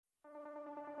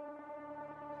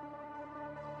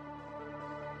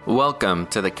Welcome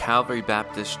to the Calvary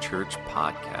Baptist Church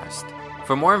podcast.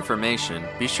 For more information,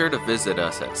 be sure to visit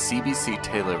us at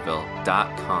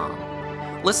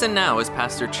cbctaylorville.com. Listen now as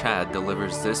Pastor Chad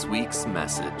delivers this week's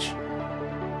message.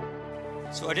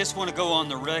 So I just want to go on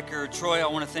the record. Troy,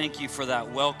 I want to thank you for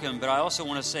that welcome, but I also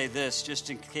want to say this,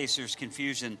 just in case there's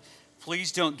confusion.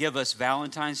 Please don't give us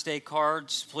Valentine's Day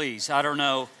cards, please. I don't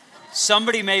know.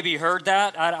 Somebody maybe heard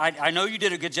that. I know you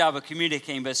did a good job of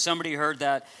communicating, but somebody heard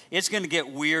that. It's going to get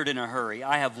weird in a hurry.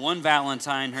 I have one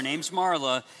Valentine. Her name's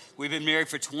Marla. We've been married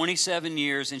for 27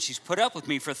 years, and she's put up with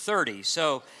me for 30.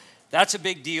 So that's a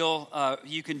big deal.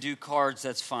 You can do cards,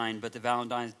 that's fine, but the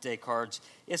Valentine's Day cards,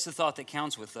 it's the thought that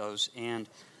counts with those, and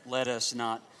let us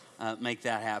not make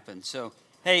that happen. So,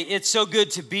 hey, it's so good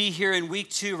to be here in week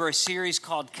 2 of our series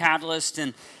called Catalyst,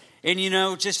 and you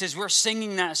know, just as we're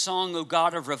singing that song, "O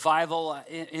God of Revival,"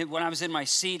 when I was in my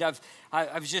seat, I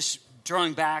was just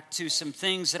drawing back to some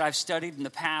things that I've studied in the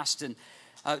past and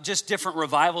just different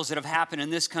revivals that have happened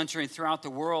in this country and throughout the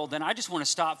world. And I just want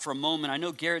to stop for a moment. I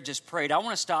know Garrett just prayed. I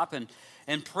want to stop and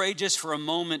pray just for a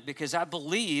moment because I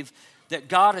believe that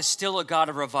God is still a God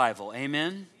of revival.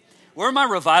 Amen? Where are my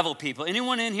revival people?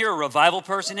 Anyone in here a revival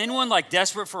person? Anyone like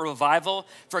desperate for revival?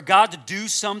 For God to do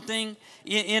something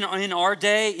in our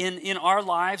day, in our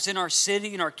lives, in our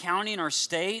city, in our county, in our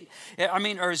state? I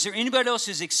mean, or is there anybody else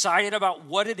who's excited about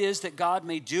what it is that God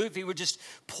may do if He would just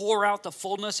pour out the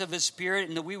fullness of His Spirit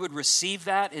and that we would receive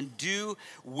that and do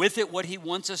with it what He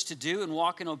wants us to do and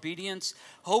walk in obedience?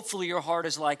 Hopefully your heart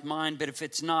is like mine, but if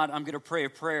it's not, I'm going to pray a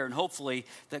prayer and hopefully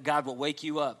that God will wake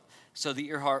you up so that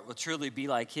your heart will truly be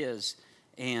like His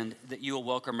and that you will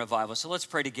welcome revival. So let's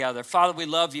pray together. Father, we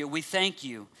love you. We thank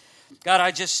you. God,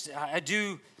 I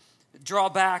do draw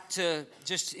back to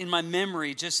just in my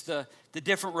memory, just the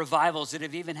different revivals that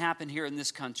have even happened here in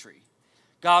this country.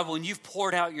 God, when you've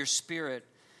poured out your Spirit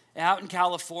out in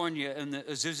California in the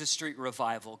Azusa Street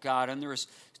revival, God, and there's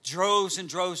droves and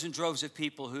droves and droves of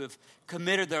people who have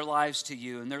committed their lives to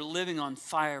you and they're living on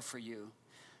fire for you.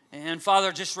 And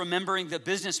Father, just remembering the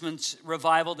businessmen's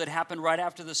revival that happened right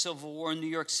after the Civil War in New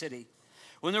York City,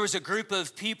 when there was a group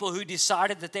of people who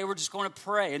decided that they were just going to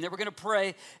pray, and they were going to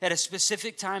pray at a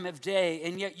specific time of day,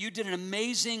 and yet you did an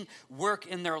amazing work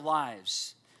in their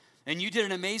lives. And you did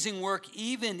an amazing work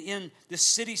even in the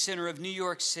city center of New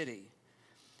York City,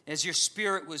 as your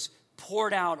Spirit was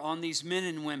poured out on these men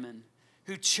and women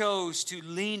who chose to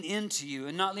lean into you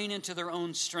and not lean into their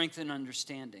own strength and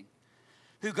understanding,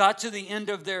 who got to the end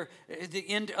of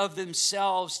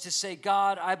themselves to say,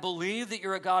 God, I believe that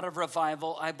you're a God of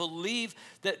revival. I believe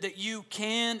that you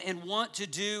can and want to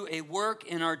do a work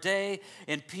in our day,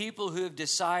 and people who have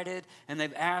decided and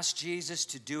they've asked Jesus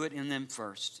to do it in them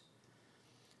first.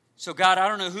 So God, I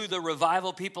don't know who the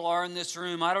revival people are in this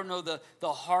room. I don't know the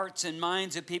hearts and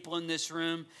minds of people in this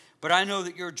room, but I know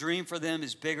that your dream for them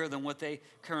is bigger than what they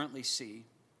currently see.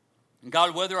 And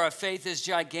God, whether our faith is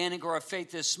gigantic or our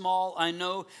faith is small, I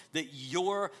know that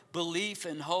your belief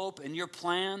and hope and your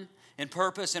plan and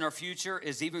purpose in our future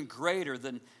is even greater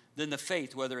than the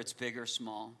faith, whether it's big or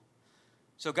small.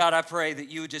 So God, I pray that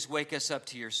you would just wake us up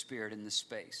to your Spirit in this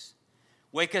space.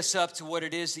 Wake us up to what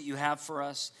it is that you have for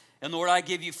us. And Lord, I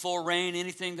give you full reign.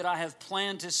 Anything that I have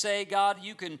planned to say, God,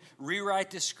 you can rewrite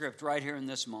the script right here in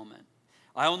this moment.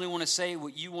 I only want to say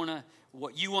what you want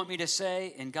me to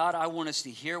say, and God, I want us to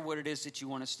hear what it is that you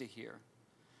want us to hear.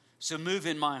 So move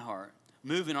in my heart,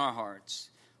 move in our hearts.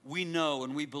 We know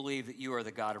and we believe that you are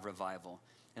the God of revival,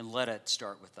 and let it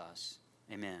start with us.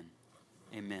 Amen.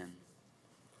 Amen.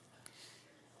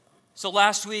 So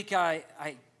last week I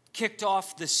kicked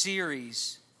off the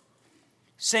series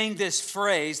saying this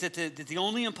phrase that the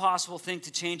only impossible thing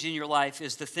to change in your life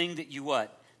is the thing that you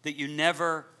what? That you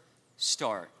never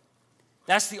start.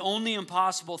 That's the only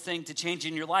impossible thing to change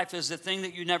in your life is the thing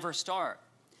that you never start.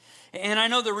 And I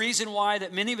know the reason why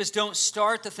that many of us don't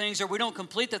start the things or we don't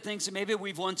complete the things that maybe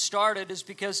we've once started is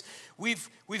because we've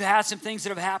had some things that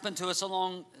have happened to us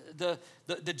along the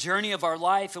journey of our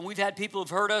life, and we've had people who've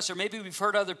hurt us, or maybe we've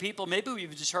hurt other people, maybe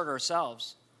we've just hurt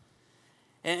ourselves.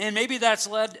 And maybe that's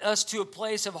led us to a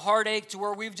place of heartache to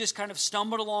where we've just kind of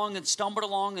stumbled along, and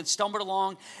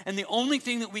the only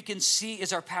thing that we can see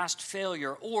is our past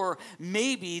failure, or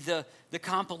maybe the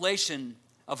compilation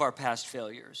of our past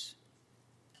failures.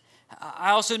 I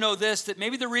also know this, that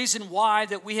maybe the reason why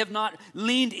that we have not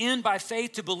leaned in by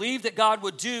faith to believe that God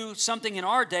would do something in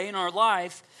our day, in our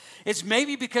life, is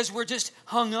maybe because we're just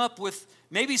hung up with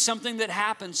maybe something that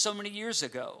happened so many years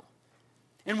ago.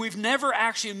 And we've never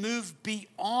actually moved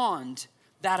beyond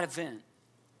that event.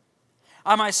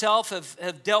 I myself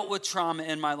have dealt with trauma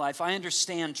in my life. I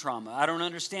understand trauma. I don't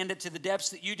understand it to the depths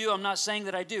that you do. I'm not saying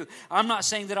that I do. I'm not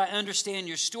saying that I understand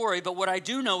your story, but what I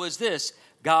do know is this: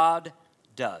 God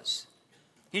does.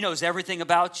 He knows everything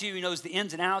about you. He knows the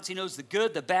ins and outs. He knows the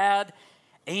good, the bad,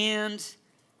 and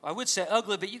I would say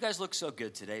ugly, but you guys look so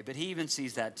good today, but he even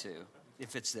sees that too,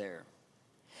 if it's there.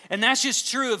 And that's just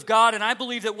true of God, and I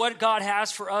believe that what God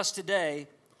has for us today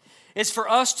is for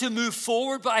us to move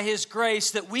forward by His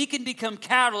grace, that we can become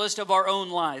catalyst of our own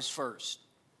lives first.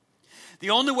 The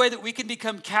only way that we can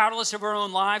become catalyst of our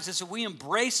own lives is if we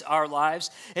embrace our lives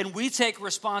and we take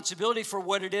responsibility for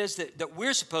what it is that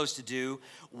we're supposed to do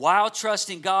while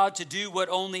trusting God to do what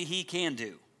only He can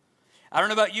do. I don't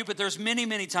know about you, but there's many,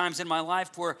 many times in my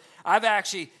life where I've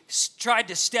actually tried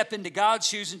to step into God's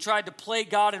shoes and tried to play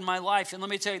God in my life. And let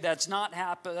me tell you, that's not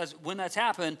happened. When that's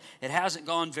happened, it hasn't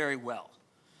gone very well.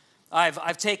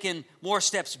 I've taken more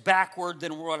steps backward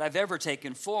than what I've ever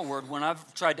taken forward when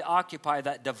I've tried to occupy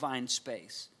that divine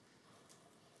space.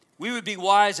 We would be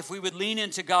wise if we would lean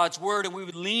into God's word and we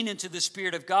would lean into the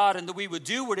Spirit of God and that we would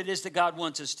do what it is that God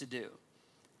wants us to do.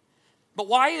 But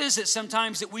why is it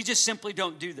sometimes that we just simply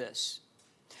don't do this?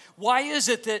 Why is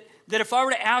it that if I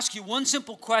were to ask you one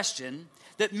simple question,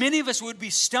 that many of us would be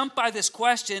stumped by this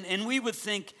question and we would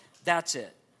think, that's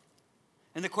it?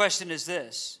 And the question is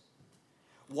this: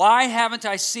 why haven't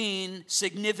I seen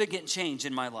significant change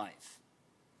in my life?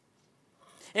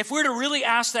 If we're to really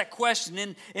ask that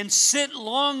question and sit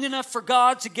long enough for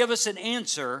God to give us an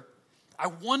answer, I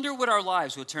wonder what our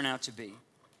lives would turn out to be.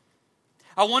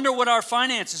 I wonder what our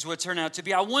finances would turn out to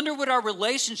be. I wonder what our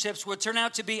relationships would turn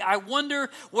out to be. I wonder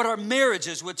what our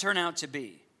marriages would turn out to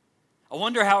be. I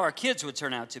wonder how our kids would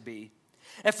turn out to be.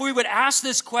 If we would ask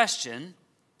this question,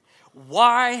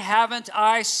 why haven't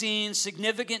I seen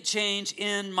significant change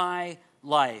in my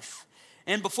life?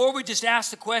 And before we just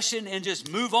ask the question and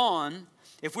just move on,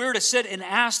 if we were to sit and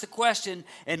ask the question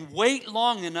and wait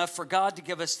long enough for God to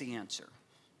give us the answer.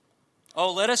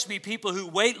 Oh, let us be people who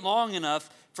wait long enough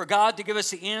for God to give us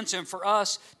the answer and for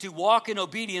us to walk in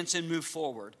obedience and move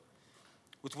forward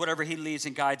with whatever He leads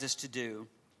and guides us to do.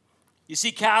 You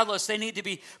see, catalysts, they need to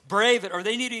be brave, or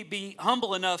they need to be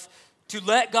humble enough to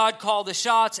let God call the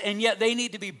shots, and yet they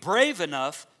need to be brave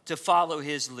enough to follow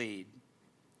His lead.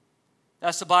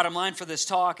 That's the bottom line for this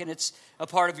talk, and it's a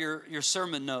part of your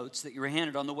sermon notes that you were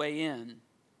handed on the way in.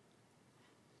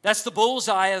 That's the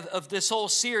bullseye of this whole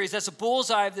series. That's the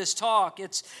bullseye of this talk.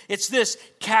 It's this: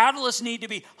 catalysts need to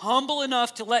be humble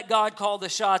enough to let God call the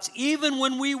shots, even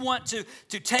when we want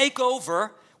to take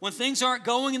over, when things aren't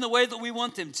going in the way that we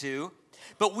want them to.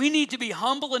 But we need to be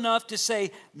humble enough to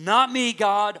say, not me,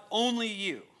 God, only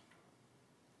you.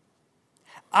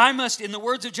 I must, in the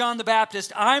words of John the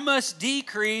Baptist, I must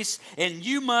decrease and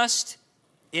you must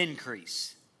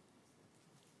increase.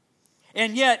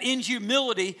 And yet, in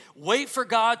humility, wait for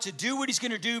God to do what He's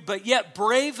going to do, but yet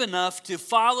brave enough to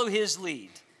follow His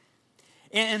lead.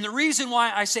 And the reason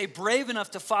why I say brave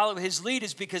enough to follow His lead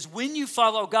is because when you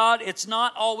follow God, it's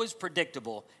not always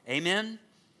predictable. Amen?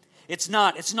 It's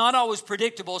not always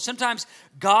predictable. Sometimes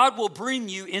God will bring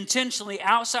you intentionally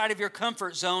outside of your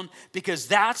comfort zone because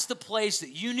that's the place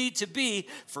that you need to be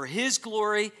for His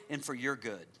glory and for your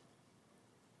good.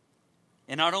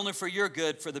 And not only for your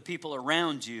good, for the people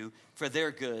around you, for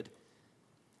their good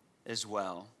as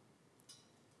well.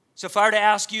 So if I were to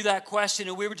ask you that question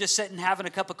and we were just sitting having a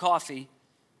cup of coffee,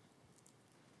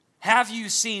 have you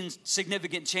seen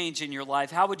significant change in your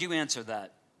life? How would you answer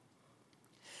that?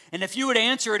 And if you would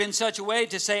answer it in such a way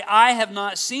to say, I have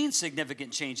not seen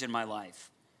significant change in my life,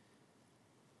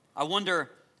 I wonder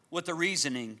what the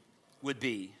reasoning would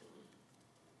be.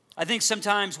 I think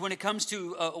sometimes when it comes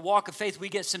to a walk of faith, we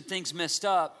get some things messed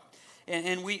up.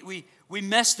 And we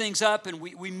mess things up and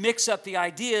we mix up the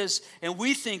ideas, and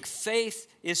we think faith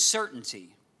is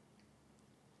certainty.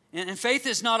 And faith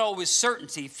is not always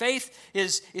certainty. Faith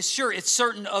is sure, it's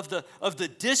certain of the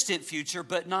distant future,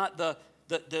 but not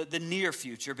the near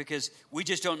future, because we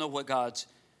just don't know what God's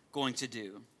going to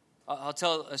do. I'll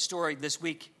tell a story. This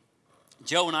week,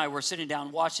 Joe and I were sitting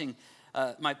down watching,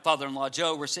 my father-in-law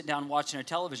Joe, we're sitting down watching a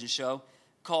television show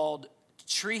called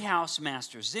Treehouse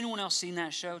Masters. Has anyone else seen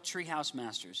that show, Treehouse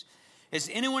Masters? Has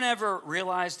anyone ever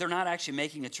realized they're not actually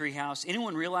making a treehouse?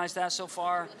 Anyone realize that so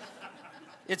far?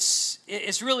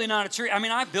 It's really not a tree. I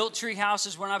mean, I built tree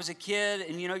houses when I was a kid,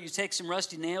 and you take some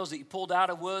rusty nails that you pulled out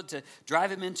of wood to drive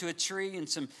them into a tree,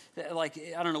 and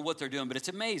I don't know what they're doing, but it's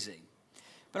amazing.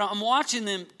 But I'm watching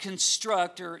them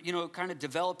construct, or kind of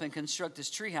develop and construct this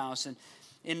tree house,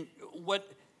 and what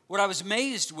I was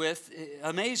amazed with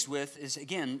is,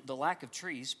 again, the lack of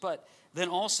trees, but then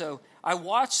also I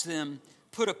watched them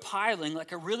put a piling,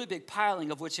 like a really big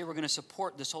piling of which they were going to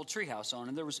support this whole treehouse on,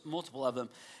 and there was multiple of them.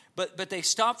 But they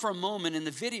stopped for a moment in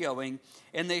the videoing,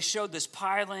 and they showed this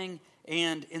piling,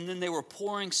 and then they were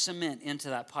pouring cement into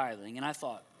that piling. And I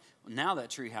thought, well, now that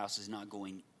treehouse is not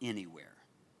going anywhere.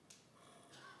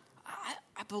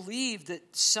 I believe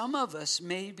that some of us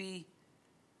maybe,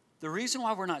 the reason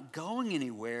why we're not going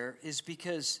anywhere is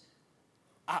because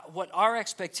what our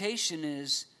expectation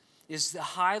is the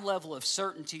high level of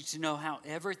certainty to know how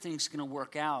everything's going to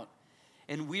work out.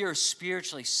 And we are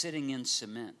spiritually sitting in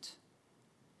cement.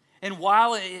 And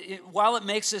while it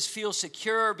makes us feel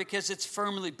secure because it's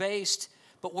firmly based,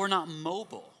 but we're not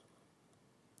mobile.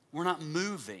 We're not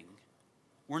moving.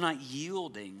 We're not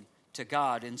yielding to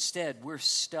God. Instead, we're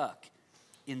stuck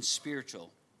in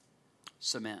spiritual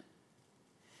cement.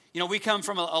 You know, we come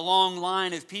from a long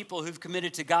line of people who've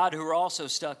committed to God who are also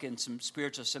stuck in some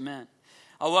spiritual cement.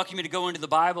 I welcome you to go into the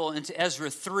Bible, into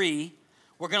Ezra 3.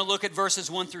 We're going to look at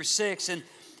verses 1 through 6. And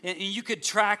you could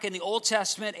track in the Old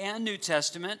Testament and New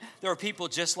Testament, there are people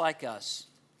just like us.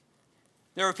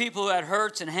 There are people who had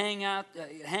hurts and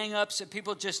hang-ups, and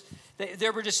people they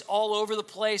were just all over the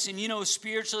place. And you know,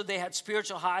 spiritually, they had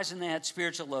spiritual highs and they had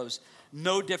spiritual lows.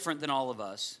 No different than all of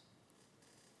us.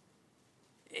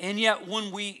 And yet,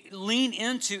 when we lean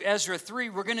into Ezra 3,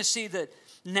 we're going to see that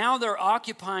now they're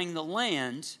occupying the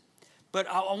land. But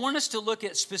I want us to look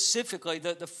at specifically,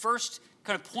 the first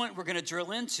kind of point we're going to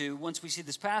drill into once we see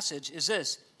this passage is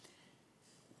this.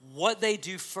 What they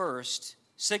do first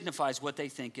signifies what they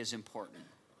think is important.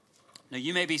 Now,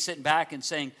 you may be sitting back and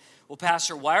saying, well,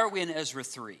 Pastor, why are we in Ezra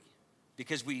 3?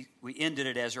 Because we ended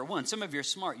at Ezra 1. Some of you are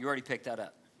smart. You already picked that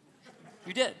up.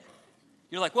 You did.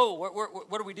 You're like, whoa,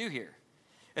 what do we do here?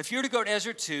 If you were to go to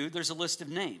Ezra 2, there's a list of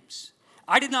names.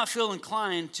 I did not feel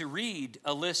inclined to read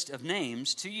a list of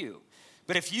names to you.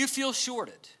 But if you feel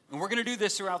shorted, and we're going to do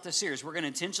this throughout the series, we're going to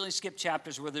intentionally skip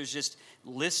chapters where there's just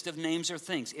list of names or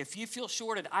things. If you feel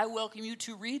shorted, I welcome you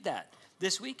to read that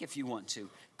this week if you want to.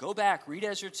 Go back, read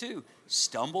Ezra 2,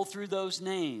 stumble through those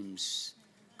names.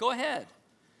 Go ahead.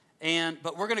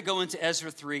 But we're going to go into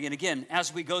Ezra 3. And again,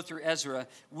 as we go through Ezra,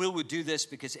 we would do this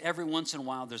because every once in a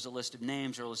while there's a list of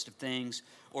names or a list of things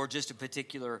or just a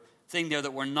particular thing there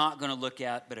that we're not going to look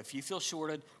at. But if you feel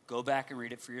shorted, go back and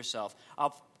read it for yourself.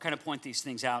 I'll kind of point these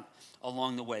things out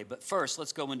along the way. But first,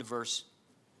 let's go into verse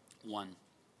 1.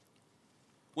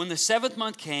 When the 7th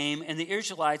month came and the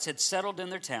Israelites had settled in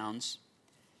their towns,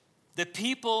 the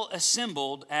people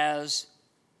assembled as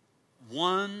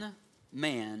one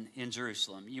man in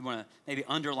Jerusalem. You want to maybe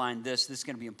underline this. This is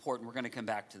going to be important. We're going to come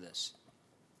back to this.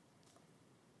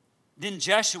 Then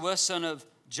Jeshua, son of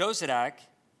Jozadak,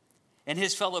 and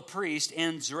his fellow priest,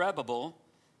 and Zerubbabel,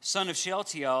 son of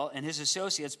Shealtiel, and his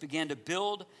associates began to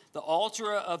build the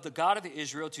altar of the God of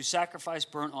Israel to sacrifice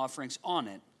burnt offerings on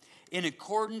it, in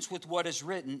accordance with what is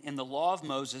written in the law of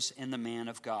Moses and the man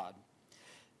of God.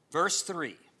 Verse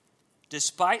 3.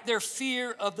 Despite their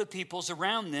fear of the peoples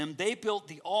around them, they built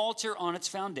the altar on its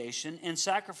foundation and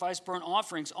sacrificed burnt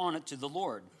offerings on it to the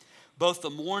Lord, both the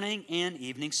morning and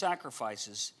evening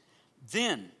sacrifices.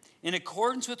 Then, in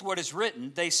accordance with what is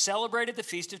written, they celebrated the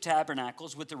Feast of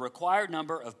Tabernacles with the required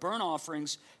number of burnt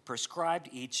offerings prescribed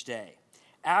each day.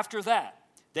 After that,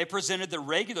 they presented the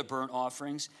regular burnt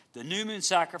offerings, the new moon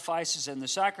sacrifices, and the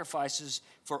sacrifices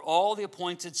for all the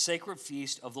appointed sacred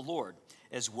feast of the Lord,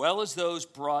 as well as those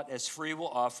brought as freewill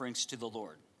offerings to the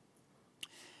Lord.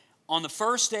 On the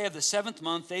first day of the 7th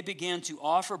month, they began to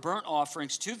offer burnt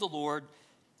offerings to the Lord,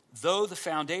 though the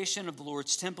foundation of the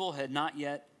Lord's temple had not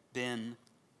yet been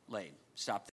laid.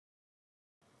 Stop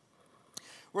there.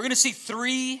 We're going to see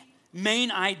 3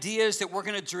 main ideas that we're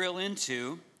going to drill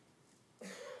into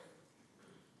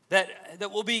that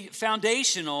will be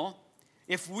foundational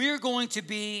if we're going to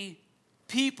be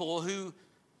people who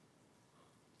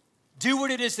do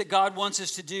what it is that God wants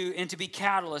us to do and to be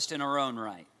catalyst in our own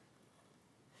right.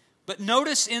 But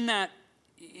notice in that,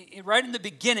 right in the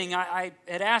beginning, I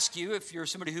had asked you, if you're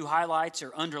somebody who highlights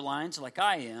or underlines like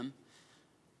I am,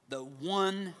 the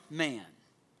one man.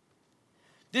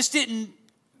 This didn't,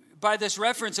 by this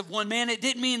reference of one man, it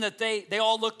didn't mean that they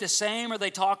all looked the same or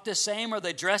they talked the same or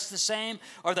they dressed the same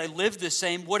or they lived the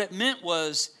same. What it meant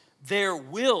was their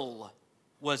will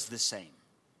was the same.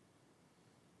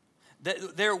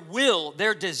 Their will,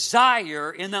 their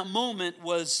desire in that moment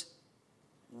was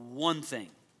one thing.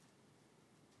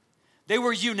 They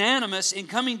were unanimous in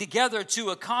coming together to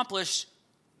accomplish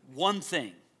one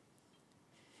thing.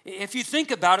 If you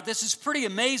think about it, this is pretty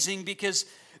amazing because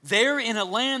they're in a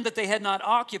land that they had not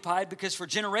occupied because for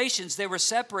generations they were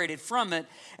separated from it.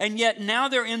 And yet now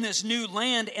they're in this new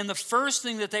land, and the first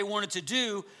thing that they wanted to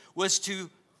do was to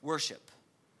worship.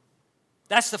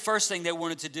 That's the first thing they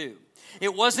wanted to do.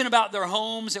 It wasn't about their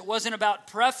homes. It wasn't about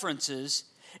preferences.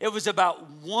 It was about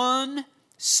one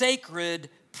sacred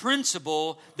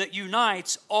principle that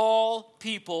unites all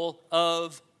people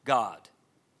of God.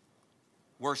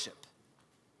 Worship.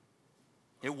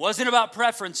 It wasn't about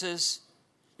preferences.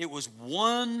 It was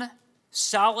one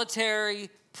solitary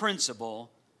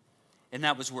principle, and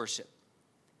that was worship.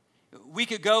 We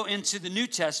could go into the New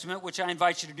Testament, which I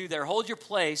invite you to do there. Hold your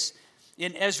place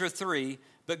in Ezra 3,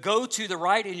 but go to the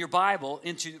right in your Bible,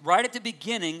 into right at the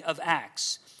beginning of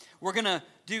Acts. We're going to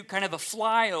do kind of a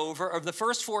flyover of the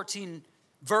first 14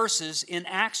 verses in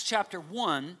Acts chapter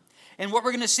 1. And what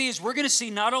we're going to see is we're going to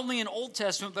see not only in Old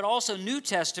Testament, but also New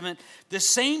Testament, the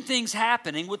same things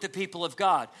happening with the people of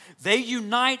God. They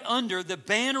unite under the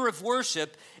banner of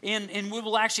worship, and we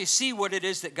will actually see what it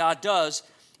is that God does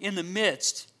in the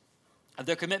midst of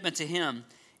their commitment to Him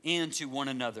and to one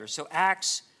another. So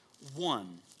Acts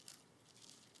 1.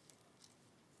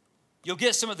 You'll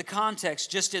get some of the context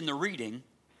just in the reading.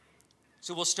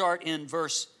 So we'll start in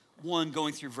verse 1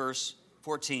 going through verse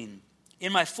 14.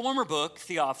 In my former book,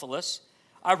 Theophilus,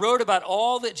 I wrote about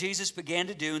all that Jesus began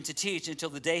to do and to teach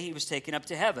until the day He was taken up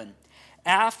to heaven,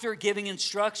 after giving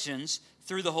instructions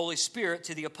through the Holy Spirit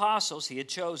to the apostles He had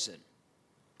chosen.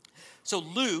 So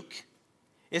Luke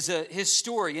is a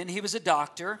historian. He was a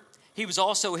doctor. He was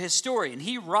also a historian.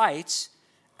 He writes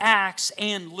Acts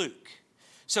and Luke.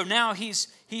 So now he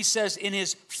says in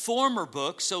his former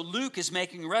book, so Luke is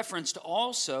making reference to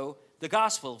also the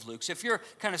Gospel of Luke. So if you're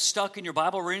kind of stuck in your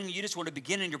Bible reading, you just want to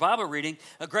begin in your Bible reading,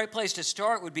 a great place to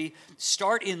start would be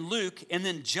start in Luke and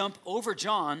then jump over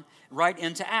John right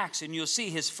into Acts, and you'll see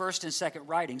his first and second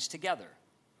writings together.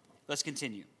 Let's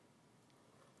continue.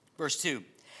 Verse 2.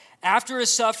 After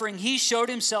his suffering, he showed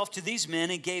himself to these men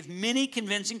and gave many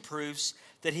convincing proofs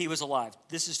that he was alive.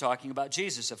 This is talking about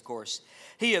Jesus, of course.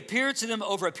 He appeared to them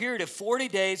over a period of 40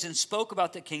 days and spoke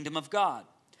about the kingdom of God.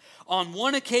 On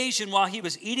one occasion, while he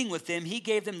was eating with them, he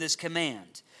gave them this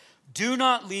command: do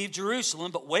not leave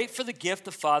Jerusalem, but wait for the gift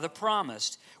the Father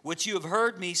promised, which you have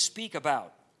heard me speak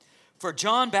about. For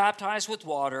John baptized with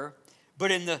water,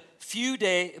 but in a few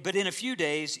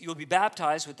days you will be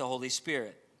baptized with the Holy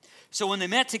Spirit. So when they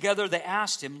met together, they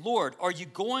asked him, Lord, are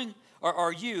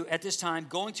you at this time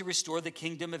going to restore the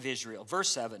kingdom of Israel? Verse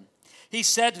 7. He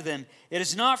said to them, it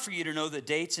is not for you to know the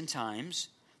dates and times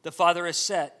the Father has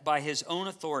set by His own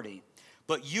authority,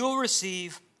 but you will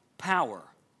receive power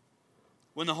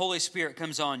when the Holy Spirit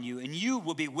comes on you, and you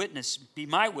will be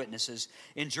my witnesses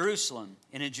in Jerusalem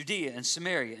and in Judea and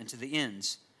Samaria and to the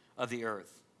ends of the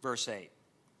earth. Verse 8.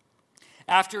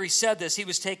 After he said this, he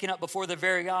was taken up before their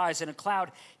very eyes, and a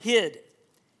cloud hid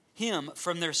him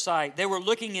from their sight. They were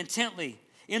looking intently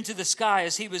into the sky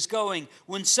as he was going,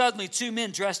 when suddenly 2 men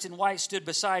dressed in white stood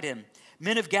beside him.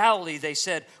 Men of Galilee, they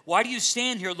said, why do you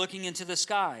stand here looking into the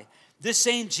sky? This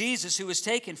same Jesus who was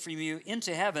taken from you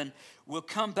into heaven will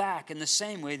come back in the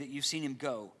same way that you've seen him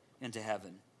go into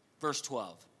heaven. Verse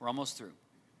 12, we're almost through.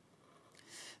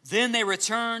 Then they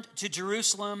returned to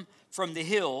Jerusalem from the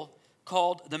hill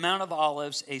called the Mount of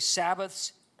Olives, a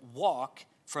Sabbath's walk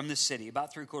from the city,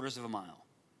 about 3/4 of a mile.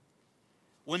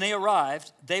 When they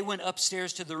arrived, they went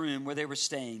upstairs to the room where they were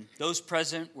staying. Those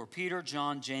present were Peter,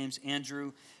 John, James,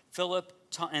 Andrew, Philip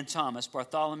and Thomas,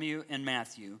 Bartholomew and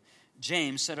Matthew,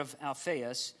 James, son of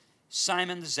Alphaeus,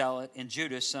 Simon the Zealot, and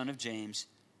Judas, son of James.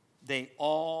 They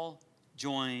all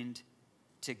joined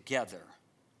together,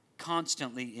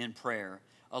 constantly in prayer,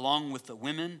 along with the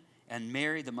women and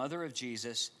Mary, the mother of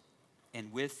Jesus,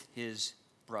 and with his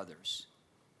brothers.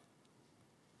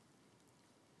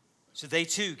 So they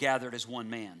too gathered as one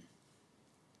man.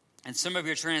 And some of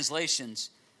your translations,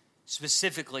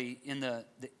 specifically in the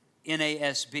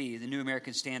NASB, the New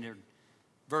American Standard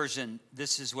Version,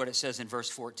 this is what it says in verse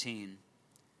 14.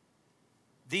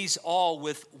 These all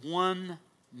with one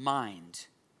mind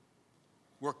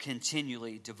were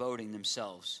continually devoting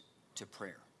themselves to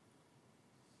prayer.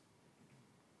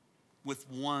 With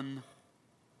one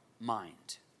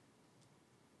mind.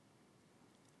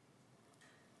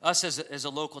 Us as a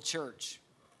local church,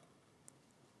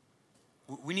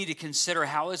 we need to consider,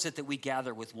 how is it that we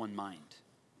gather with one mind?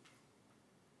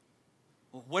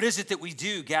 What is it that we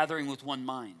do gathering with one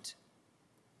mind?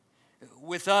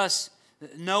 With us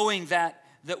knowing that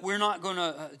we're not going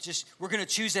to we're going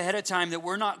to choose ahead of time that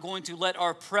we're not going to let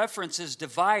our preferences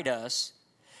divide us.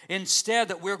 Instead,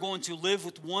 that we're going to live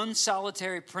with one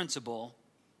solitary principle,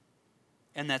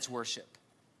 and that's worship.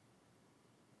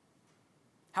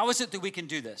 How is it that we can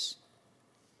do this?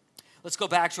 Let's go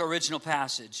back to our original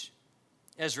passage,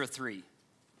 Ezra 3.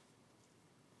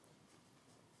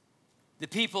 The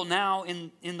people now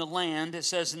in the land, it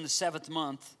says in the 7th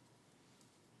month,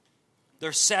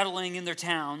 they're settling in their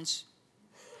towns,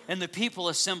 and the people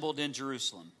assembled in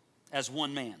Jerusalem as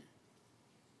one man.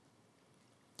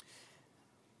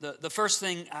 The first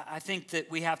thing I think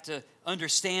that we have to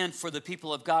understand for the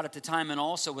people of God at the time, and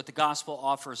also what the gospel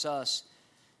offers us,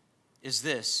 is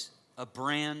this: a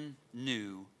brand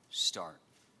new start.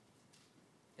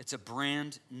 It's a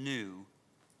brand new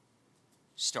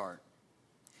start.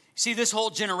 See, this whole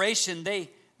generation, they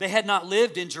had not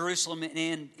lived in Jerusalem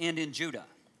and in Judah.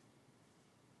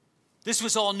 This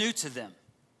was all new to them.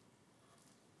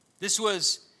 This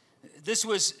was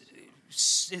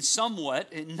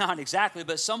somewhat, not exactly,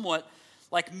 but somewhat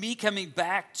like me coming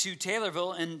back to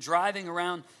Taylorville and driving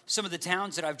around some of the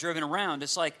towns that I've driven around.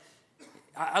 It's like,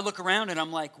 I look around and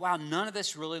I'm like, wow, none of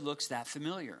this really looks that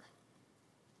familiar.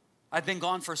 I've been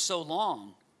gone for so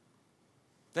long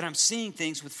that I'm seeing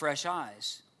things with fresh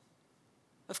eyes.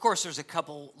 Of course, there's a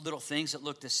couple little things that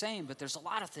look the same, but there's a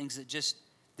lot of things that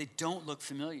they don't look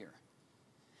familiar.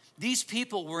 These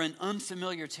people were in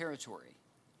unfamiliar territory.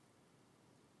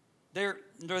 They're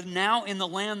now in the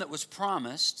land that was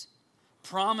promised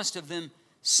of them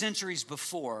centuries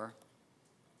before,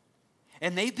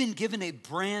 and they've been given a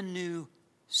brand new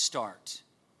start.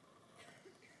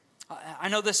 I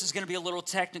know this is going to be a little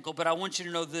technical, but I want you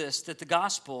to know this, that the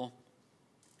gospel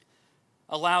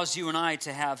allows you and I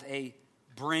to have a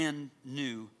brand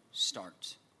new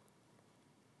start.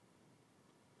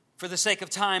 For the sake of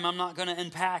time, I'm not going to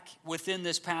unpack within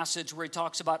this passage where he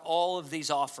talks about all of these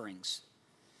offerings.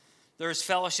 There's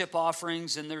fellowship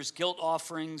offerings, and there's guilt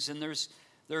offerings, and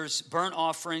there's burnt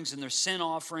offerings, and there's sin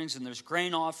offerings, and there's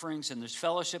grain offerings, and there's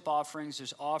fellowship offerings.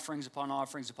 There's offerings upon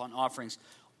offerings upon offerings.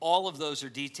 All of those are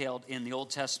detailed in the Old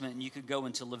Testament, and you could go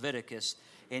into Leviticus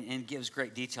and gives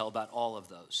great detail about all of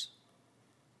those.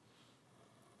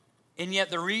 And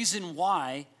yet the reason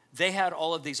why they had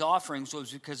all of these offerings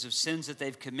was because of sins that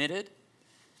they've committed.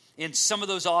 And some of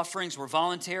those offerings were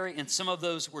voluntary, and some of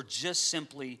those were just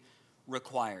simply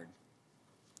required,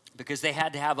 because they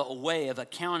had to have a way of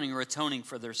accounting or atoning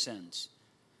for their sins.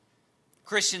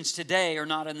 Christians today are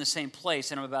not in the same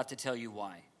place, and I'm about to tell you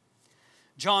why.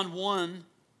 John 1,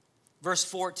 verse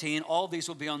 14, all of these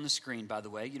will be on the screen, by the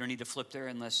way. You don't need to flip there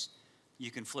unless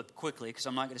you can flip quickly, because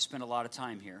I'm not going to spend a lot of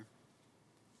time here.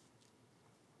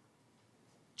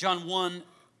 John 1,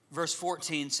 verse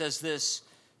 14 says this: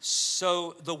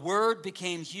 "So the Word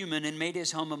became human and made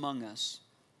his home among us."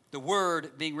 The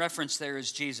Word being referenced there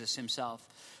is Jesus himself.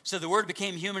 "So the Word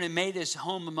became human and made his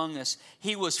home among us.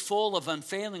 He was full of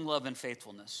unfailing love and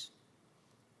faithfulness.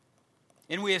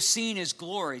 And we have seen his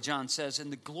glory," John says,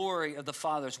 "in the glory of the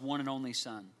Father's one and only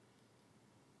Son."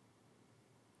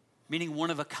 Meaning one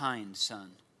of a kind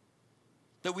Son.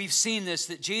 That we've seen this,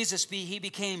 that Jesus, he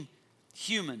became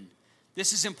human.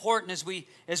 This is important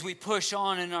as we push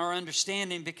on in our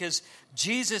understanding, because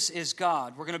Jesus is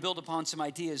God. We're going to build upon some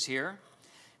ideas here.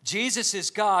 Jesus is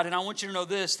God, and I want you to know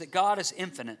this, that God is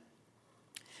infinite.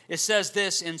 It says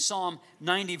this in Psalm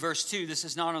 90, verse 2. This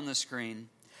is not on the screen.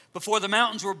 "Before the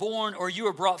mountains were born, or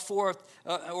you brought forth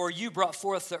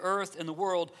the earth and the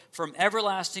world, from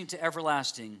everlasting to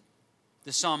everlasting,"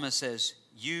 the psalmist says,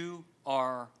 "you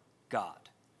are God."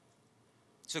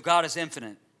 So God is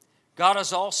infinite. God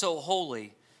is also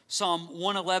holy. Psalm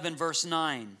 111, verse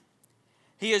 9.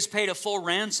 "He has paid a full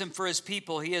ransom for his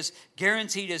people. He has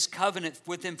guaranteed his covenant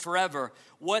with them forever."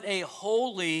 What a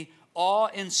holy,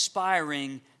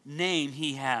 awe-inspiring name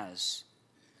he has.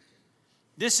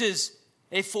 This is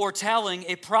a foretelling,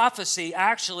 a prophecy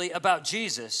actually about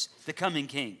Jesus, the coming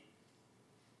King.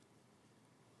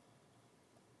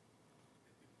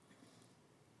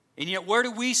 And yet, where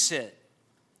do we sit?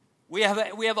 We have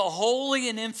a holy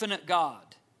and infinite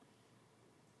God.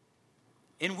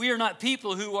 And we are not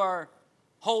people who are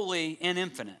holy and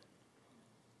infinite.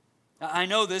 I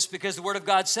know this because the Word of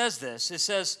God says this. It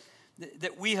says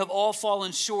that we have all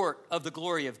fallen short of the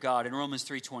glory of God in Romans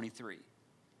 3:23.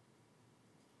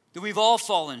 That we've all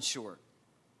fallen short.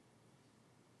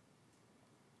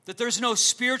 That there's no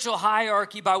spiritual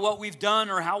hierarchy by what we've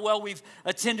done, or how well we've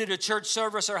attended a church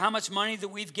service, or how much money that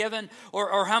we've given,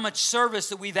 or how much service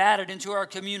that we've added into our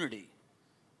community.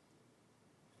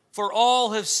 For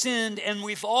all have sinned, and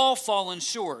we've all fallen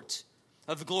short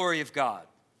of the glory of God.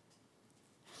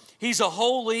 He's a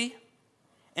holy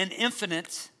and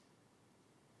infinite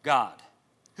God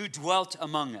who dwelt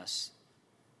among us.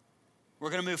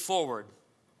 We're going to move forward.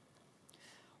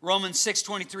 Romans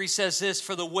 6:23 says this: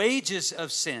 "For the wages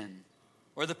of sin,"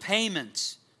 or the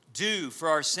payment due for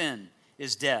our sin,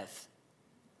 "is death.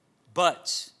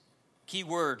 But," key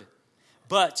word,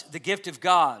 "but the gift of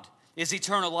God is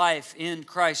eternal life in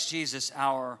Christ Jesus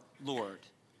our Lord.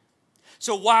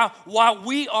 So while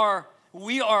we are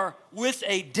with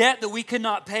a debt that we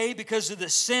cannot pay because of the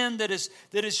sin that is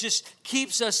just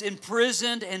keeps us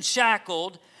imprisoned and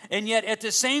shackled, and yet at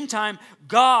the same time,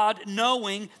 God,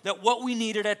 knowing that what we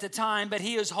needed at the time, but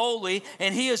He is holy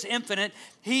and He is infinite,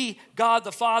 He, God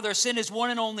the Father, sent His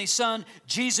one and only Son,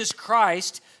 Jesus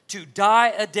Christ, to die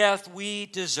a death we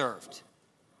deserved.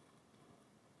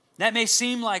 That may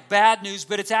seem like bad news,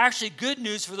 but it's actually good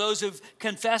news for those who've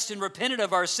confessed and repented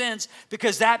of our sins,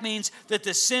 because that means that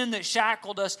the sin that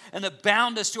shackled us and that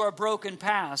bound us to our broken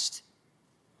past,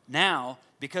 now,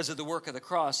 because of the work of the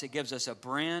cross, it gives us a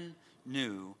brand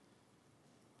new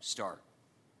start.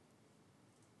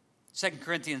 2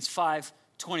 Corinthians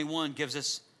 5:21 gives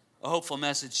us a hopeful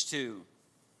message too.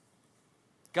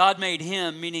 God made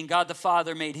Him, meaning God the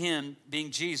Father made Him, being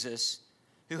Jesus,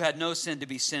 who had no sin, to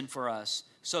be sin for us,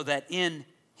 so that in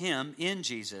Him, in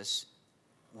Jesus,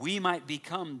 we might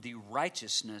become the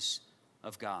righteousness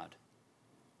of God.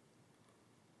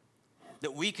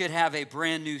 That we could have a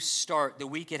brand new start, that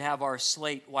we could have our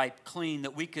slate wiped clean,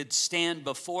 that we could stand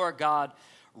before God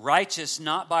righteous,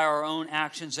 not by our own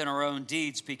actions and our own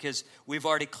deeds, because we've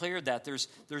already cleared that.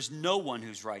 There's no one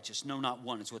who's righteous. No, not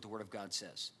one, is what the Word of God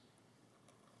says.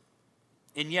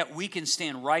 And yet we can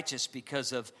stand righteous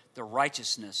because of the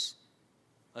righteousness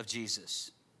of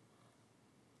Jesus.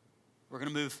 We're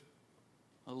going to move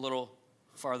a little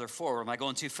farther forward. Am I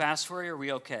going too fast for you, or are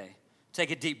we okay?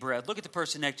 Take a deep breath. Look at the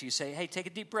person next to you. Say, hey, take a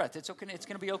deep breath. It's okay. It's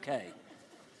going to be okay.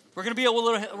 We're going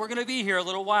to be here a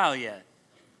little while yet.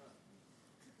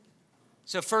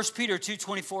 So 1 Peter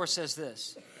 2:24 says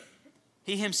this: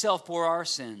 He Himself bore our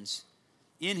sins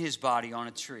in His body on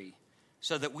a tree,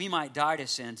 so that we might die to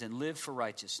sins and live for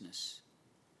righteousness.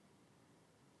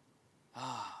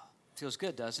 Feels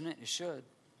good, doesn't it? It should.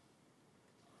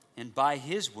 And by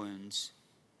His wounds,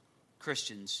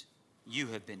 Christians, you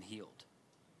have been healed.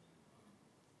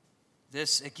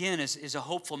 This, again, is a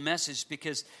hopeful message,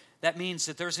 because that means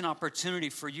that there's an opportunity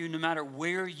for you, no matter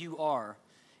where you are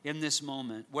in this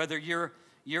moment, whether you're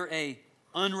a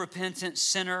unrepentant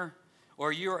sinner,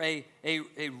 or you're a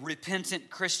repentant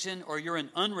Christian, or you're an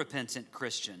unrepentant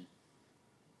Christian,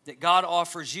 that God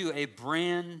offers you a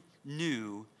brand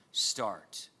new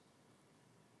start.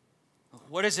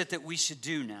 What is it that we should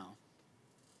do now?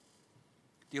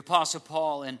 The Apostle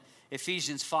Paul in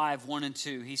Ephesians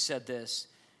 5:1-2, he said this.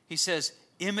 He says,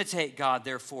 imitate God,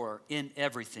 therefore, in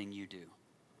everything you do,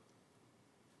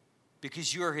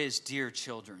 because you are His dear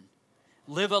children.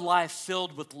 Live a life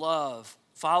filled with love,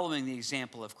 following the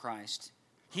example of Christ.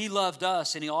 He loved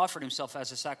us, and He offered Himself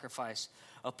as a sacrifice,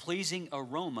 a pleasing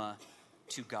aroma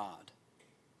to God.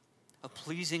 A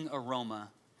pleasing aroma.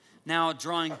 Now,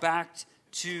 drawing back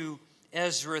to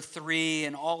Ezra 3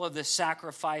 and all of the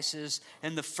sacrifices,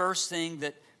 and the first thing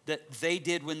that they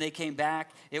did when they came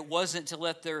back, it wasn't to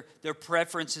let their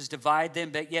preferences divide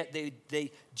them, but yet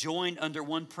they joined under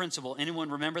one principle. Anyone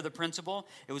remember the principle?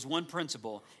 It was one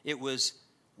principle. It was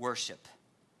worship.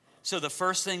 So the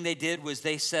first thing they did was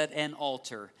they set an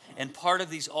altar. And part of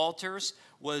these altars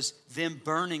was them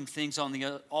burning things on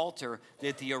the altar,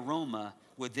 that the aroma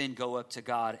would then go up to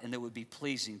God and that would be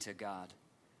pleasing to God.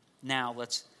 Now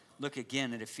let's look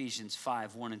again at Ephesians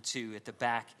 5:1-2 at the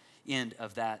back end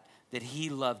of that He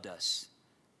loved us.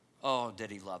 Oh,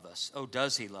 did He love us? Oh,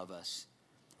 does He love us?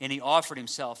 And He offered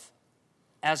Himself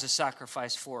as a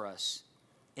sacrifice for us,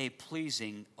 a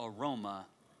pleasing aroma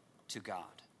to God.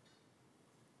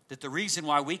 That the reason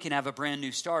why we can have a brand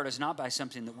new start is not by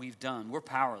something that we've done. We're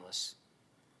powerless.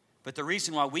 But the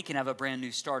reason why we can have a brand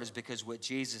new start is because what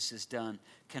Jesus has done,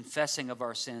 confessing of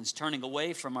our sins, turning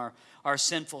away from our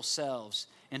sinful selves,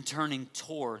 and turning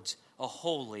towards a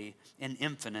holy and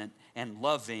infinite and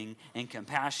loving and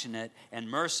compassionate and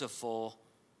merciful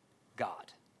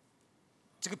God.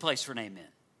 It's a good place for an amen.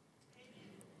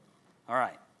 All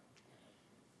right.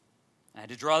 I had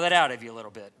to draw that out of you a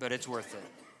little bit, but it's worth it.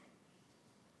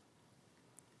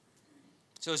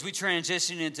 So as we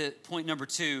transition into point number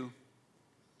 2,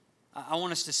 I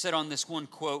want us to sit on this one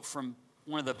quote from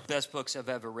one of the best books I've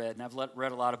ever read. And I've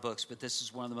read a lot of books, but this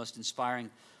is one of the most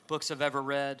inspiring books I've ever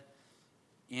read,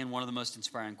 and one of the most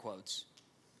inspiring quotes.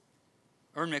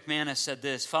 Erwin McManus said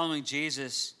this: following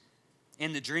Jesus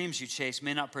in the dreams you chase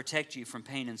may not protect you from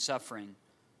pain and suffering,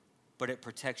 but it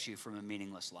protects you from a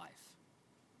meaningless life.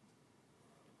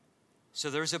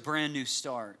 So there's a brand new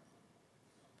start.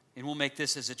 And we'll make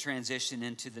this as a transition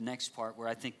into the next part where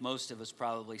I think most of us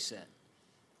probably sit.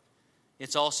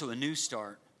 It's also a new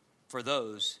start for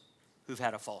those who've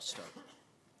had a false start.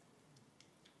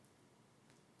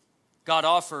 God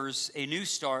offers a new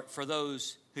start for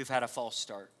those who've had a false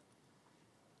start.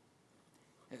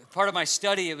 Part of my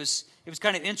study, it was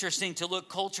kind of interesting to look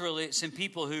culturally at some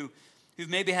people who've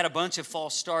maybe had a bunch of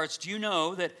false starts. Do you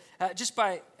know that I just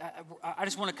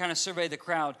want to kind of survey the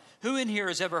crowd. Who in here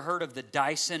has ever heard of the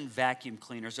Dyson vacuum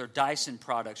cleaners or Dyson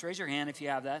products? Raise your hand if you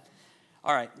have that.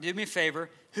 All right, do me a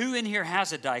favor. Who in here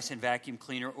has a Dyson vacuum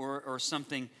cleaner or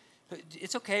something?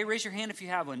 It's okay, raise your hand if you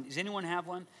have one. Does anyone have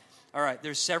one? All right,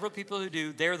 there's several people who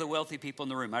do. They're the wealthy people in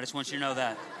the room. I just want you to know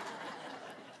that.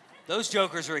 Those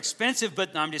jokers are expensive,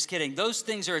 but no, I'm just kidding. Those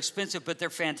things are expensive, but they're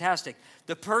fantastic.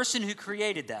 The person who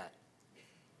created that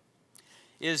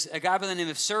is a guy by the name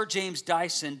of Sir James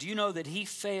Dyson. Do you know that he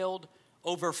failed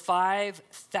over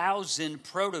 5,000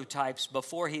 prototypes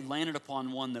before he landed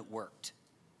upon one that worked?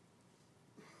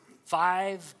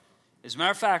 As a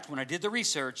matter of fact, when I did the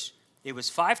research, it was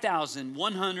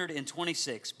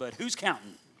 5,126, but who's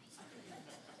counting?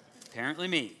 Apparently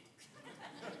me.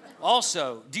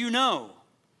 Also, do you know,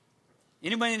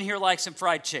 anybody in here like some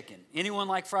fried chicken? Anyone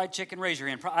like fried chicken? Raise your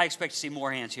hand. I expect to see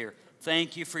more hands here.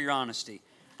 Thank you for your honesty.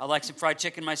 I like some fried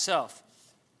chicken myself.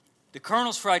 The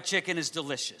Colonel's fried chicken is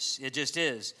delicious. It just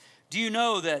is. Do you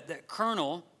know that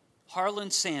Colonel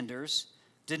Harlan Sanders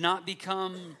did not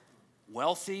become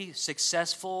wealthy,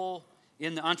 successful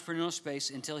in the entrepreneurial space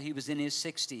until he was in his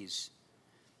 60s?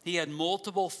 He had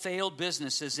multiple failed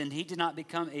businesses, and he did not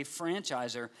become a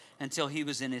franchiser until he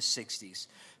was in his 60s.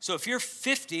 So if you're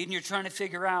 50 and you're trying to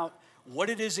figure out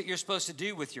what it is that you're supposed to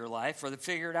do with your life, or to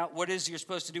figure out what it is you're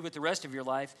supposed to do with the rest of your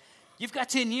life, you've got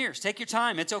 10 years. Take your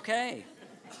time. It's okay.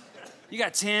 You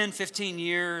got 10, 15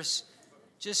 years.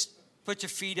 Just put your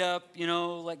feet up,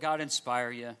 let God inspire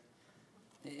you.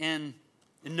 And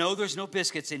no, there's no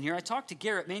biscuits in here. I talked to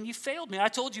Garrett. Man, you failed me. I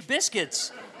told you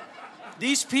biscuits.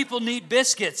 These people need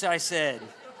biscuits, I said.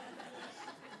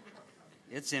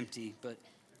 It's empty, but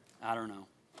I don't know.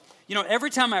 Every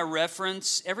time I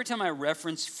reference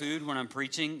food when I'm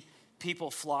preaching,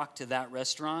 people flock to that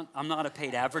restaurant. I'm not a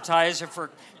paid advertiser for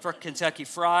Kentucky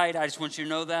Fried. I just want you to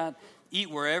know that.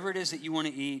 Eat wherever it is that you want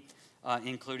to eat,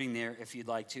 including there if you'd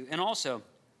like to. And also,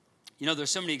 there's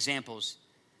so many examples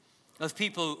of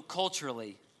people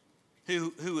culturally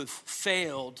who have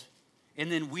failed,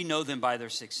 and then we know them by their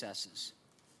successes.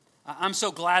 I'm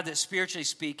so glad that spiritually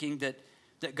speaking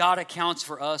that God accounts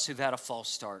for us who've had a false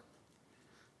start.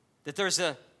 That there's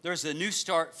a new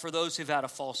start for those who've had a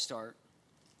false start.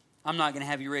 I'm not going to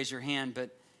have you raise your hand,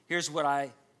 but here's what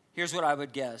I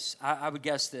would guess. I would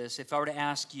guess this. If I were to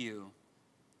ask you,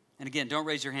 and again, don't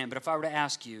raise your hand, but if I were to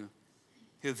ask you,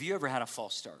 have you ever had a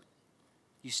false start?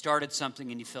 You started something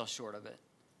and you fell short of it.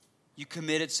 You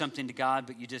committed something to God,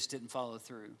 but you just didn't follow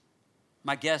through.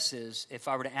 My guess is, if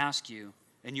I were to ask you,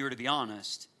 and you were to be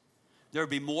honest, there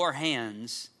would be more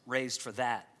hands raised for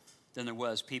that than there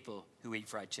was people who eat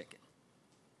fried chicken.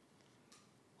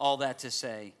 All that to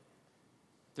say,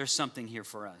 there's something here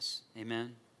for us.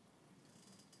 Amen?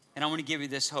 And I want to give you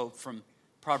this hope from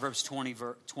Proverbs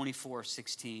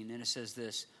 24:16. And it says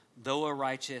this: though a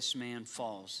righteous man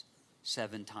falls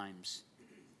 7 times,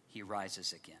 he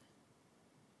rises again.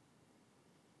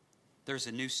 There's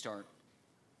a new start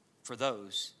for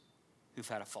those who've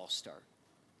had a false start.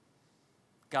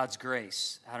 God's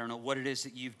grace. I don't know what it is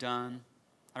that you've done.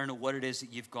 I don't know what it is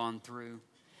that you've gone through.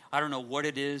 I don't know what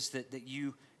it is that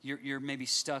you're maybe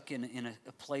stuck in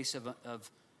a place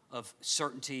of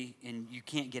certainty, and you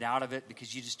can't get out of it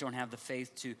because you just don't have the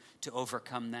faith to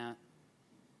overcome that.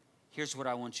 Here's what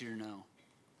I want you to know.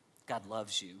 God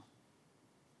loves you.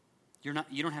 You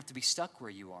don't have to be stuck where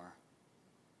you are.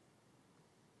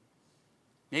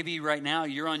 Maybe right now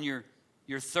you're on your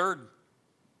third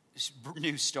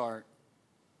new start.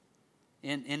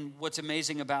 And what's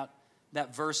amazing about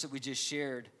that verse that we just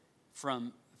shared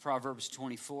from Proverbs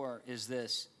 24 is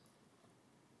this: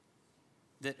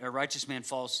 that a righteous man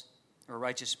falls, or a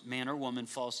righteous man or woman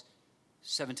falls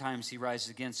 7 times, he rises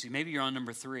again. So maybe you're on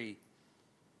number 3.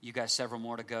 You got several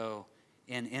more to go.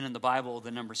 And in the Bible, the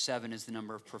number 7 is the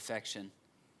number of perfection.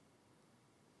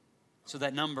 So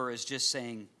that number is just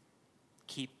saying,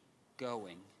 keep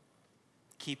going,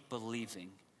 keep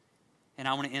believing. And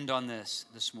I want to end on this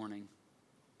morning.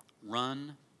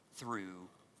 Run through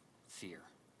fear.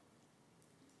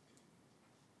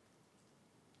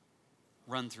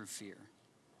 Run through fear.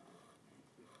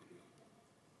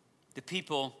 The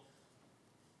people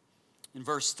in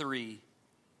verse 3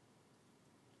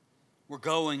 were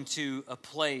going to a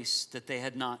place that they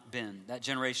had not been. That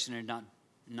generation had not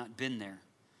been there.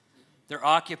 They're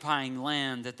occupying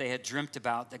land that they had dreamt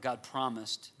about, that God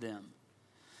promised them.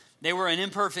 They were an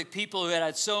imperfect people who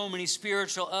had so many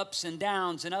spiritual ups and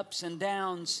downs.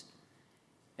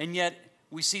 And yet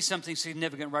we see something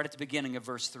significant right at the beginning of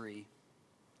verse 3.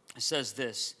 It says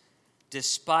this,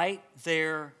 despite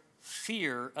their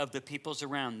fear of the peoples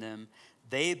around them,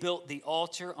 they built the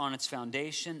altar on its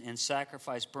foundation and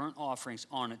sacrificed burnt offerings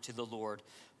on it to the Lord,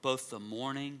 both the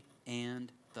morning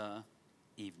and the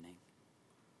evening.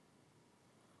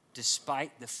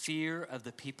 Despite the fear of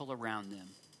the people around them.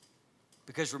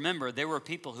 Because remember, there were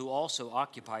people who also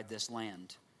occupied this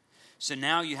land. So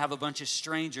now you have a bunch of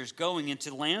strangers going into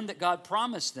the land that God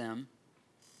promised them.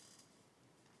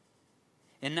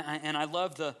 And I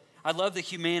love the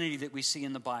humanity that we see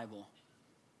in the Bible.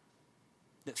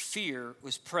 That fear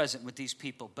was present with these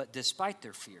people, but despite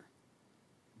their fear,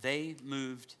 they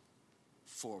moved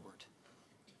forward.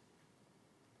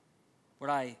 What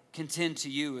I contend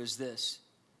to you is this: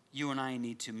 you and I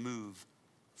need to move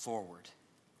forward.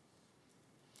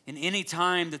 In any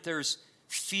time that there's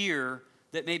fear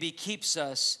that maybe keeps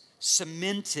us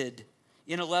cemented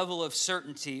in a level of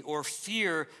certainty, or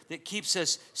fear that keeps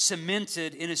us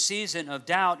cemented in a season of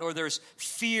doubt, or there's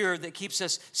fear that keeps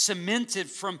us cemented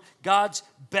from God's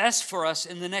best for us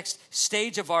in the next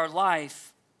stage of our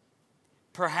life,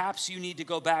 perhaps you need to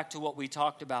go back to what we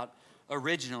talked about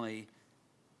originally,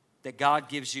 that God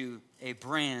gives you a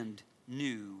brand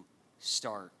new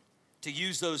start. To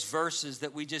use those verses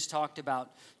that we just talked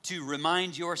about to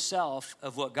remind yourself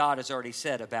of what God has already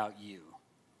said about you.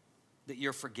 That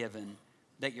you're forgiven,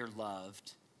 that you're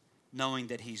loved, knowing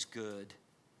that He's good,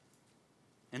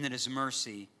 and that His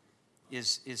mercy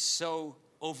is so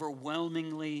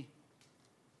overwhelmingly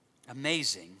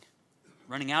amazing,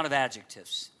 running out of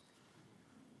adjectives.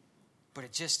 But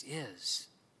it just is.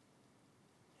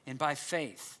 And by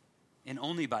faith, and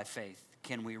only by faith,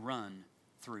 can we run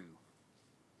through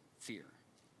fear.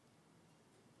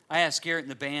 I asked Garrett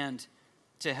and the band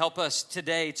to help us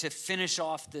today to finish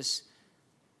off this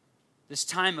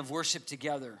time of worship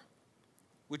together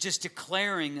with just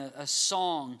declaring a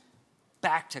song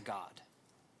back to God.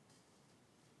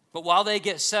 But while they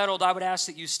get settled, I would ask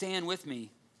that you stand with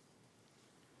me.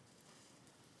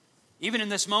 Even in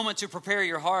this moment, to prepare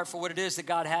your heart for what it is that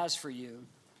God has for you.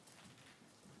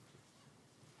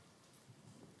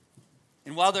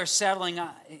 And while they're settling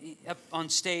up on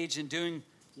stage and doing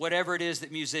whatever it is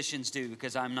that musicians do,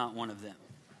 because I'm not one of them,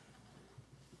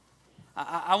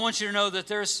 I want you to know that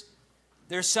there's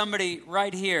somebody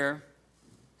right here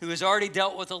who has already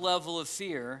dealt with a level of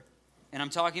fear, and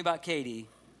I'm talking about Katie.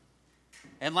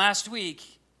 And last week,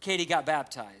 Katie got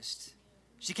baptized.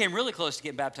 She came really close to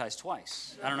getting baptized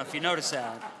twice. I don't know if you noticed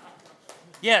that.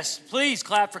 Yes, please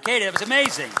clap for Katie. That was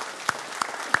amazing.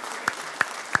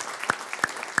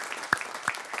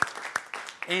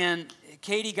 And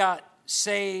Katie got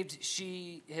saved.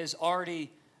 She has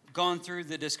already gone through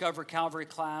the Discover Calvary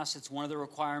class. It's one of the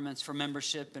requirements for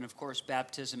membership. And of course,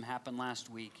 baptism happened last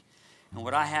week. And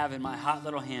what I have in my hot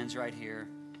little hands right here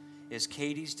is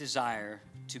Katie's desire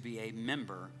to be a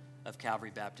member of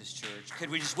Calvary Baptist Church. Could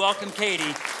we just welcome Katie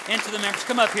into the members?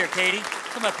 Come up here, Katie.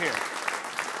 Come up here.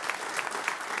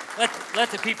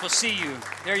 Let the people see you.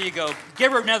 There you go.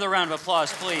 Give her another round of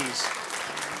applause, please.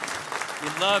 We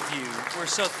love you. We're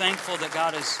so thankful that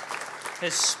God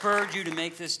has spurred you to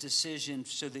make this decision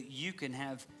so that you can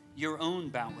have your own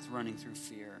bout with running through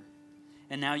fear.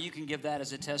 And now you can give that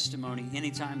as a testimony.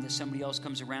 Anytime that somebody else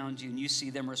comes around you and you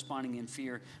see them responding in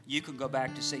fear, you can go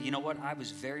back to say, you know what? I was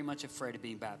very much afraid of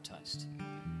being baptized,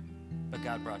 but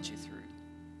God brought you through.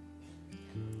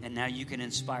 And now you can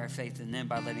inspire faith in them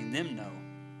by letting them know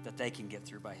that they can get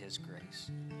through by His grace.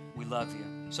 We love you.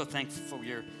 So thankful for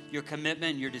your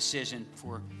commitment and your decision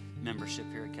for membership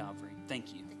here at Calvary.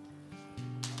 Thank you.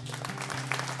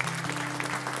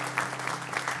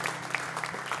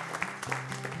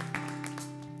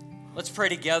 Let's pray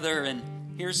together. And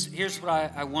here's what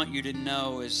I want you to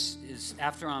know is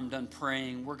after I'm done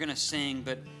praying, we're going to sing.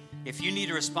 But if you need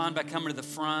to respond by coming to the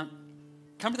front,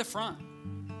 come to the front.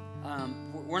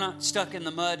 We're not stuck in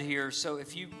the mud here, so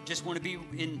if you just want to be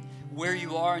in where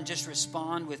you are and just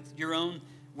respond with your own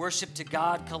worship to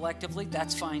God collectively,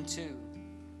 that's fine too.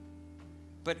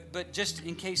 But just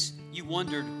in case you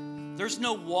wondered, there's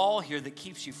no wall here that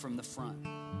keeps you from the front.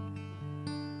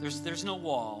 There's no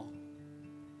wall.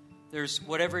 There's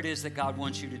whatever it is that God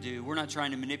wants you to do. We're not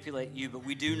trying to manipulate you, but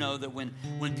we do know that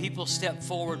when people step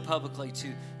forward publicly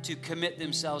to commit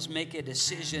themselves, make a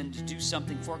decision to do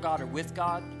something for God or with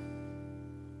God,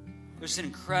 there's an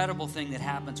incredible thing that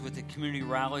happens with the community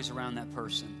rallies around that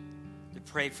person. They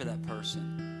pray for that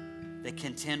person. They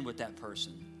contend with that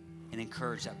person and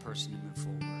encourage that person to move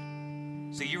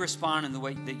forward. So you respond in the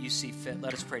way that you see fit.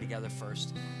 Let us pray together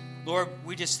first. Lord,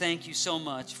 we just thank you so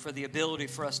much for the ability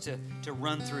for us to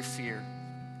run through fear.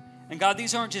 And God,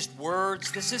 these aren't just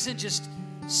words. This isn't just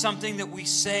something that we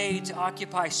say to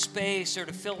occupy space or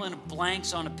to fill in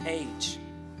blanks on a page.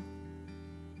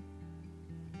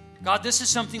 God, this is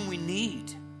something we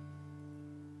need.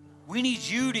 We need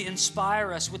you to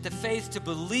inspire us with the faith to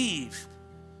believe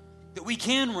that we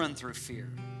can run through fear,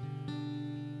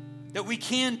 that we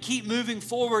can keep moving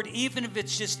forward even if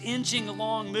it's just inching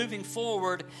along, moving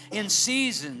forward in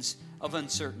seasons of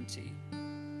uncertainty.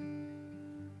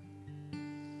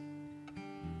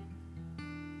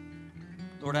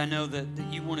 Lord, I know that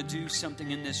you want to do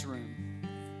something in this room.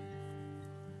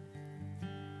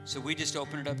 So we just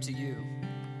open it up to you.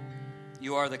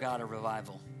 You are the God of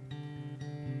revival.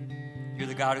 You're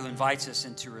the God who invites us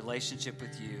into a relationship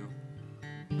with you.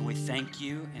 And we thank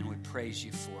you and we praise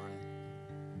you for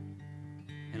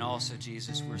it. And also,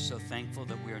 Jesus, we're so thankful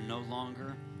that we are no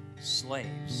longer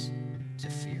slaves to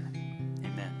fear.